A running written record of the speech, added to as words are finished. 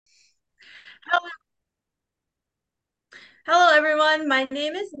Hello, hello everyone. My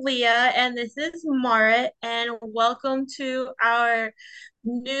name is Leah and this is Marit, and welcome to our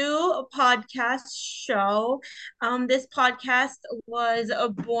new podcast show. This podcast was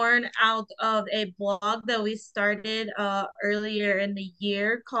born out of a blog that we started earlier in the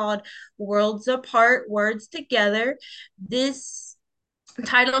year called Worlds Apart, Words Together. This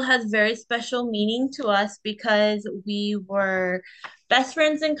title has very special meaning to us because we were best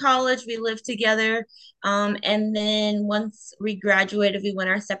friends in college. We lived together. And then once we graduated, we went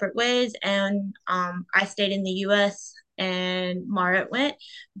our separate ways. And I stayed in the US and Marit went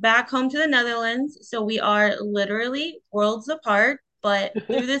back home to the Netherlands. So we are literally worlds apart. But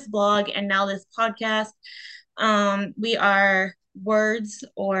through this blog and now this podcast, we are words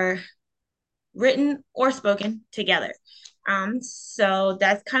or written or spoken together. So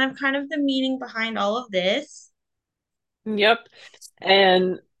that's kind of the meaning behind all of this. Yep.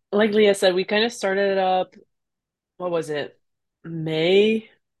 And like Leah said, we kind of started it up, what was it? May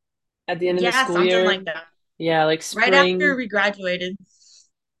at the end of the Yeah, school something year. like that. Yeah, like Right after spring. we graduated.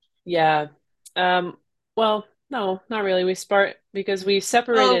 Yeah. Um, well, no, not really. We start because we Oh,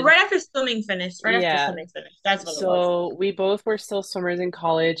 separated. right after swimming finished. Right after Yeah. swimming finished. That's what it was. So we both were still swimmers in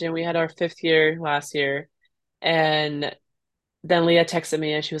college and we had our fifth year last year. And then Leah texted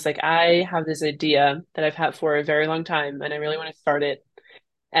me and she was like, I have this idea that I've had for a very long time and I really want to start it.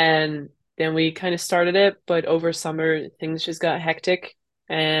 And then we kind of started it, but over summer things just got hectic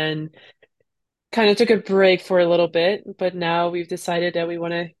and kind of took a break for a little bit. But now we've decided that we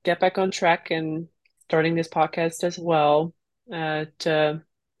want to get back on track and starting this podcast as well, to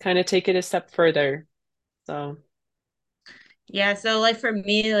kind of take it a step further. So, Yeah, so like for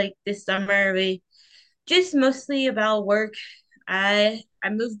me, like this summer, we just mostly about work. I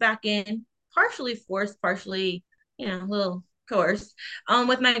moved back in, partially forced, partially, a little coerced,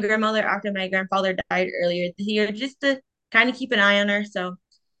 with my grandmother after my grandfather died earlier this year, just to kind of keep an eye on her. So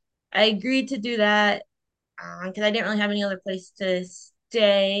I agreed to do that because I didn't really have any other place to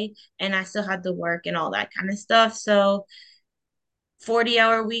stay, and I still had to work and all that kind of stuff. So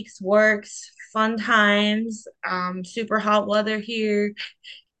 40-hour weeks works, fun times, super hot weather here.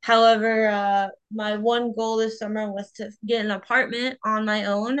 However, my one goal this summer was to get an apartment on my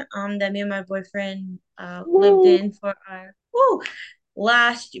own, that me and my boyfriend lived woo, in for our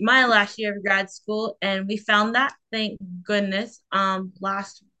my last year of grad school, and we found that, thank goodness.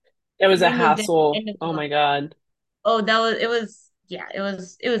 Last it was a We moved in hassle. end of Oh July. my God. Oh, it was It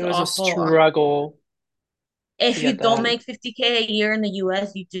was a awful. struggle to If get you don't that. make 50K a year in the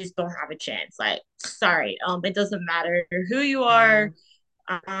US, you just don't have a chance. Like, sorry, it doesn't matter who you Yeah. are,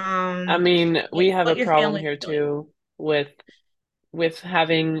 I mean, we have a what your problem family's here doing. too with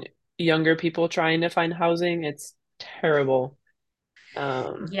having younger people trying to find housing. It's terrible.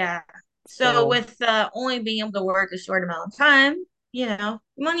 Um, Yeah. So so with only being able to work a short amount of time,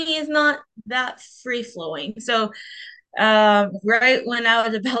 money is not that free flowing. So right when I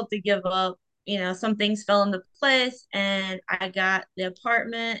was about to give up, some things fell into place and I got the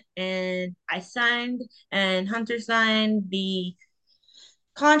apartment and I signed and Hunter signed the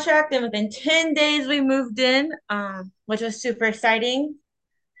contract, and within 10 days we moved in, which was super exciting.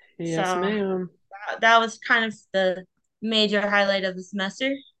 So yes, ma'am. that was kind of the major highlight of the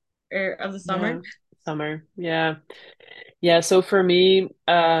semester or of the summer. Yeah, summer. Yeah. Yeah, so for me,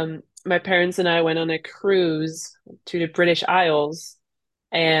 my parents and I went on a cruise to the British Isles,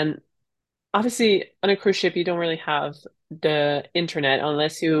 and obviously on a cruise ship you don't really have the internet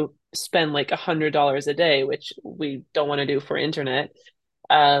unless you spend like $100 a day, which we don't want to do for internet.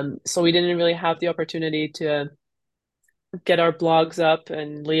 So we didn't really have the opportunity to get our blogs up,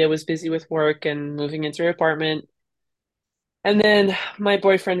 and Leah was busy with work and moving into her apartment. And then my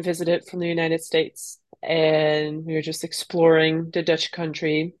boyfriend visited from the United States, and we were just exploring the Dutch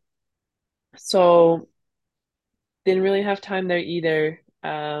country. So didn't really have time there either.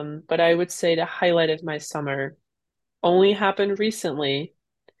 But I would say the highlight of my summer only happened recently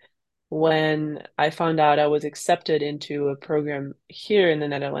when I found out I was accepted into a program here in the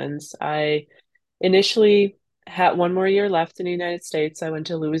Netherlands. I initially had one more year left in the United States. I went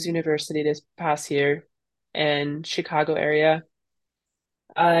to Lewis University this past year in Chicago area.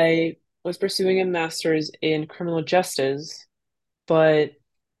 I was pursuing a master's in criminal justice, but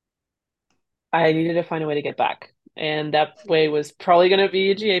I needed to find a way to get back. And that way was probably going to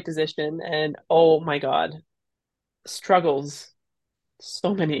be a GA position. And oh my God, struggles,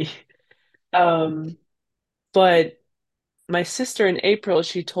 so many. Um, but my sister in April,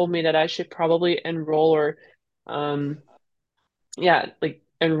 she told me that I should probably enroll or, yeah, like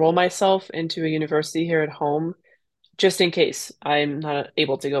enroll myself into a university here at home just in case I'm not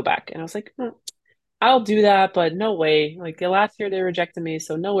able to go back. And I was like, I'll do that, but no way. Like the last year they rejected me,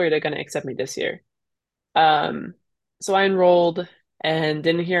 so no way they're gonna accept me this year. Um, so I enrolled and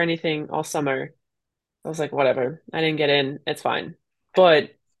didn't hear anything all summer. I was like, whatever. I didn't get in. It's fine.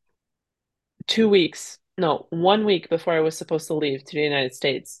 But 2 weeks, no, 1 week before I was supposed to leave to the United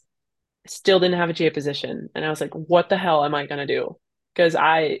States, I still didn't have a GA position. And I was like, what the hell am I gonna do? Because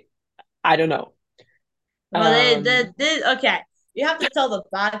I don't know. Well, Um, okay. You have to tell the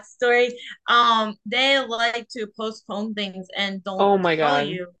backstory. They like to postpone things and don't oh my tell God.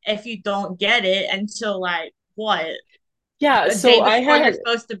 you if you don't get it until like what, Yeah, a so day before you're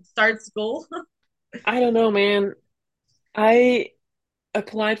supposed to start school. I don't know, man. I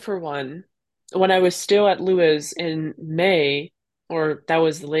applied for one when I was still at Lewis in May, or that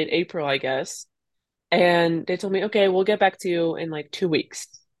was late April, I guess. And they told me, okay, we'll get back to you in like 2 weeks.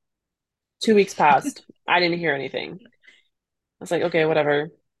 2 weeks passed. I didn't hear anything. I was like, okay, whatever.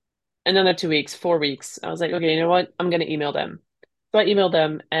 Another 2 weeks, 4 weeks. I was like, okay, you know what? I'm gonna email them. So I emailed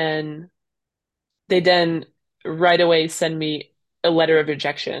them, and they then right away send me a letter of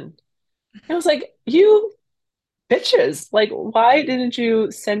rejection. I was like, you bitches, like, why didn't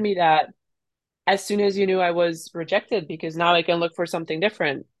you send me that as soon as you knew I was rejected? Because now I can look for something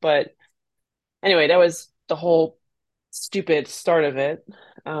different. But anyway, that was the whole stupid start of it.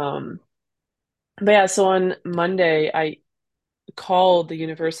 Um, but yeah, so on Monday, I called the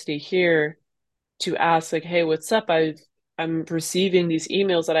university here to ask, like, hey, what's up? I'm receiving these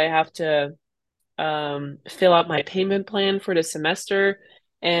emails that I have to fill out my payment plan for the semester,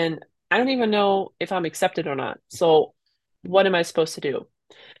 and I don't even know if I'm accepted or not. So what am I supposed to do?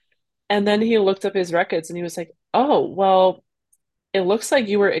 And then he looked up his records and he was like, oh, well, it looks like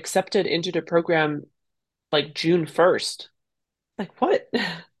you were accepted into the program like June 1st. Like, what?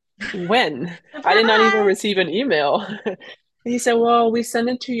 When? I did not even Surprise! receive an email. And he said, well, we send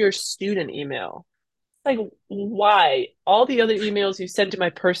it to your student email. Like, why? All the other emails you sent to my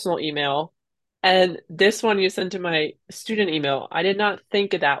personal email, and this one you sent to my student email. I did not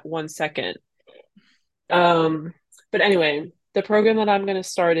think of that 1 second. Um, but anyway, the program that I'm going to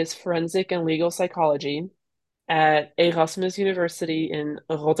start is forensic and legal psychology at Erasmus University in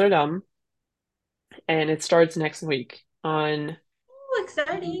Rotterdam, and it starts next week on, Oh,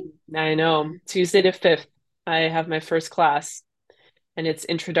 exciting. I know, Tuesday the 5th. I have my first class, and it's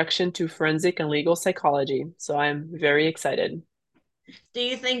Introduction to Forensic and Legal Psychology. So I'm very excited. Do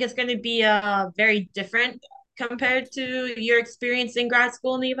you think it's going to be very different compared to your experience in grad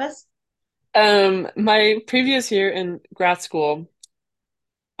school in the US? My previous year in grad school,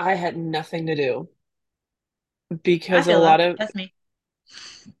 I had nothing to do I because a feel lot that. of, That's me.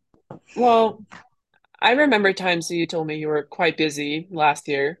 well, I remember times that you told me you were quite busy last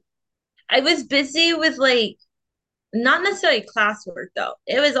year. I was busy with like not necessarily classwork though.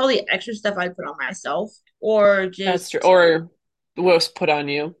 It was all the extra stuff I put on myself or That's true. just Or what was put on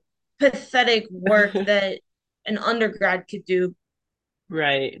you. pathetic work that an undergrad could do,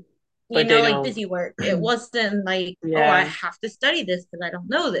 Right. But they like don't. busy work. It wasn't like, oh, I Yeah. have to study this because I don't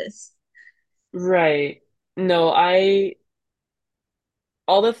know this. Right. No,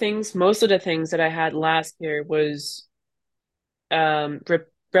 all the things, most of the things that I had last year was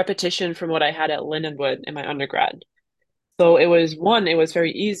repetition from what I had at Lindenwood in my undergrad. So it was one, it was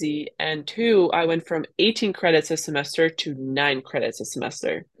very easy, and two, I went from 18 credits a semester to 9 credits a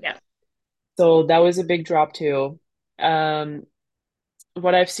semester. Yeah. So that was a big drop too. Um,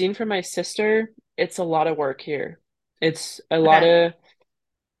 what I've seen from my sister, it's a lot of work here. It's a lot Okay. of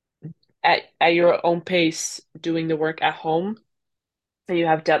at your own pace doing the work at home. And you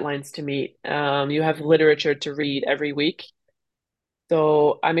have deadlines to meet. You have literature to read every week.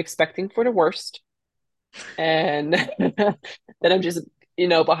 So I'm expecting for the worst. And then I'm just,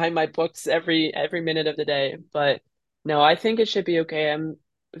 behind my books every minute of the day. But no, I think it should be okay. I'm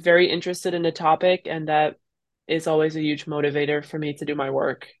very interested in the topic, and that is always a huge motivator for me to do my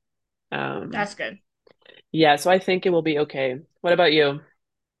work. Um, That's good. yeah, so I think it will be okay. What about you?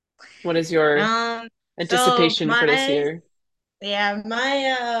 What is your So anticipation for this my year? yeah,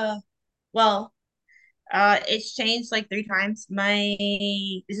 my well, it's changed like three times.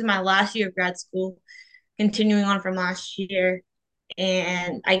 This is my last year of grad school, continuing on from last year.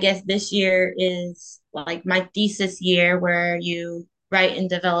 And I guess this year is like my thesis year where you write and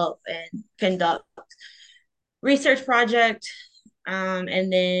develop and conduct research project.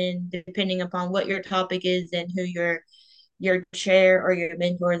 And then depending upon what your topic is and who your chair or your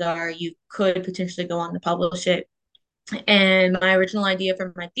mentors are, you could potentially go on to publish it. And my original idea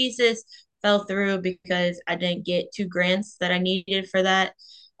for my thesis fell through because I didn't get two grants that I needed for that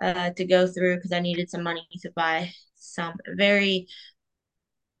to go through because I needed some money to buy some very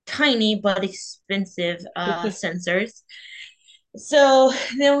tiny but expensive sensors. So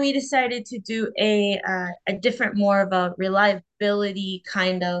then we decided to do a different, more of a reliability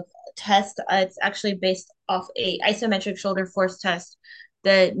kind of test. It's actually based off a isometric shoulder force test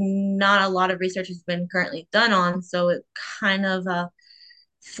that not a lot of research has been currently done on. So it kind of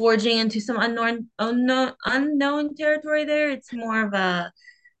forging into some unknown territory there. It's more of a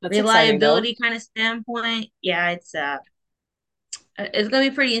That's exciting though. reliability kind of standpoint. Yeah, it's gonna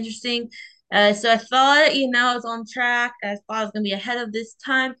be pretty interesting. So I thought, I was on track. I thought I was gonna be ahead of this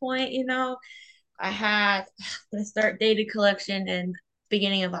time point. I had gonna start data collection in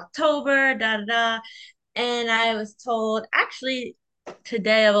beginning of October, da da da, and I was told actually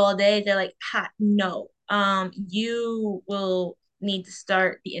today of all days they're like, ha, no, you will need to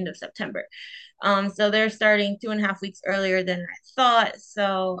start the end of September. So they're starting 2.5 weeks earlier than I thought.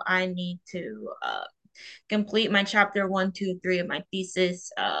 So I need to complete my chapter one, two, three of my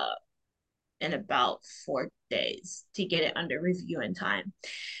thesis in about 4 days to get it under review in time.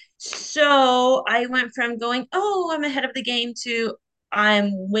 So I went from going, oh, I'm ahead of the game to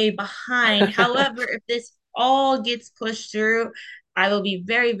I'm way behind. However, if this all gets pushed through, I will be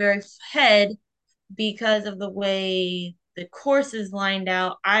very, very ahead because of the way the course is lined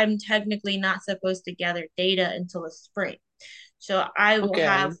out. I'm technically not supposed to gather data until the spring. So I will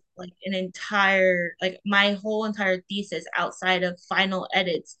have Okay. like an entire, like my whole entire thesis outside of final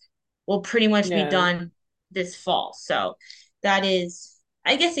edits will pretty much be Yeah, done this fall. So that is,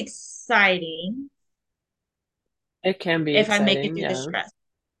 I guess, exciting it can be if I make it exciting. through the Yeah. stress.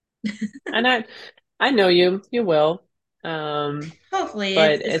 And I know you will. Um, Hopefully,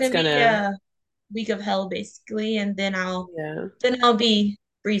 but it's it's gonna be gonna, a week of hell basically, and yeah, then I'll be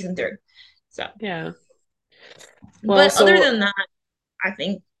breezing through. So, yeah. Well, but other so than that, I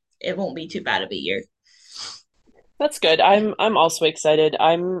think it won't be too bad of a year. that's good. I'm also excited.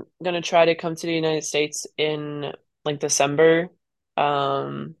 I'm gonna try to come to the United States in like December,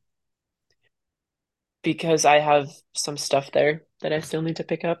 um, because I have some stuff there that I still need to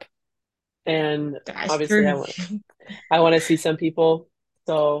pick up. And That's obviously true. I want to see some people.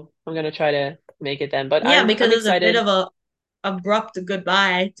 So I'm gonna try to make it then. But Yeah, I'm because it's a bit excited. of a abrupt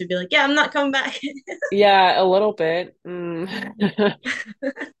goodbye to be like, yeah, I'm not coming back. Yeah, a little bit.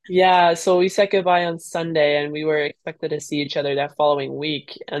 Yeah, so we said goodbye on Sunday and we were expected to see each other that following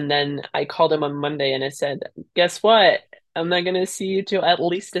week. And then I called him on Monday and I said, guess what? I'm not gonna see you till at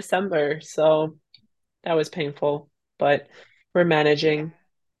least December. So that was painful, but we're Yeah, managing.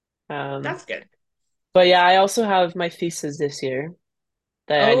 Um, that's good. but yeah, I also have my thesis this year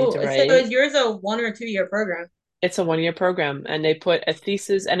that I need to Oh, so write. is yours a 1 or 2 year program? It's a 1 year program and they put a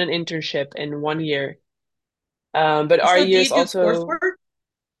thesis and an internship in 1 year. But our So do years you do also, coursework?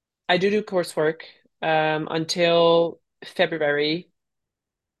 I do coursework until February.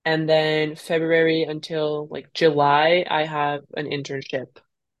 And then February until like July, I have an internship.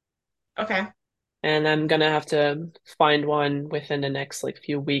 Okay. And I'm gonna have to find one within the next like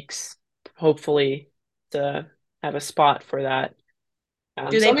few weeks, hopefully, to have a spot for that.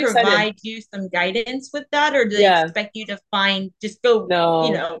 Do So they I'm excited. provide you some guidance with that, or do they Yeah, expect you to find just go,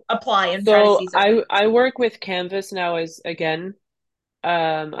 no. apply and try to So see something? I work with Canvas now as again.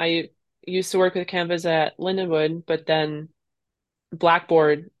 I used to work with Canvas at Lindenwood, but then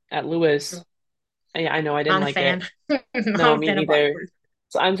Blackboard at Lewis. I know I didn't Not a like it. fan. Not No, a me fan of either. Blackboard.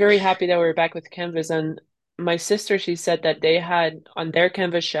 So I'm very happy that we're back with Canvas. And my sister, she said that they had on their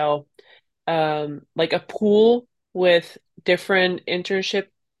Canvas shell, like a pool with different internship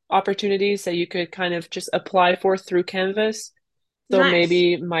opportunities that you could kind of just apply for through Canvas. So Nice.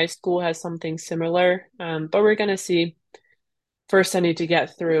 maybe my school has something similar. But we're gonna see. First, I need to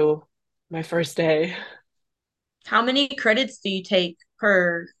get through my first day. How many credits do you take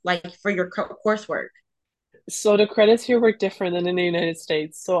per, like, for your coursework? So the credits here work different than in the United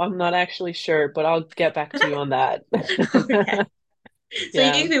States, so I'm not actually sure, but I'll get back to you on that. Okay. So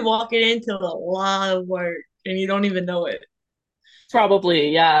you Yeah. could be walking into a lot of work and you don't even know it. Probably,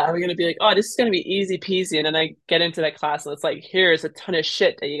 yeah. We're gonna be like, oh, this is gonna be easy peasy, and then I get into that class and it's like, here's a ton of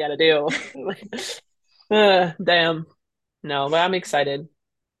shit that you gotta do. Like, damn. No, but I'm excited.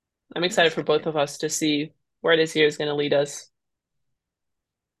 I'm excited for both of us to see where this year is gonna lead us.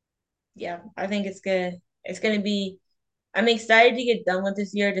 Yeah, I think it's good. It's gonna be. I'm excited to get done with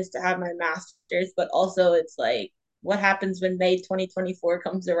this year just to have my master's, but also it's like, what happens when May 2024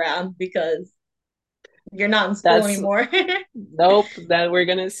 comes around because you're not in school That's anymore. nope, that we're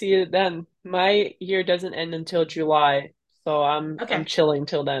gonna see it then. My year doesn't end until July, so I'm Okay. chilling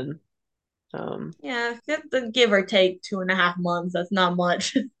till then. Um, Yeah, give or take 2.5 months. That's not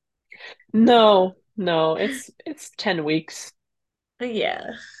much. no. No, it's 10 weeks,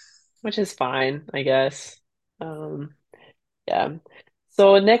 Yeah. which is fine, I guess. Um, yeah.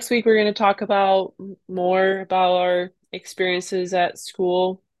 So next week we're going to talk about more about our experiences at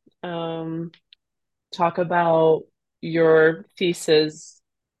school. Um, talk about your thesis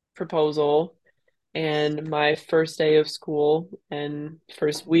proposal and my first day of school and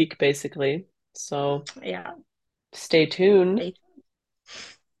first week basically. So Yeah. stay tuned. Stay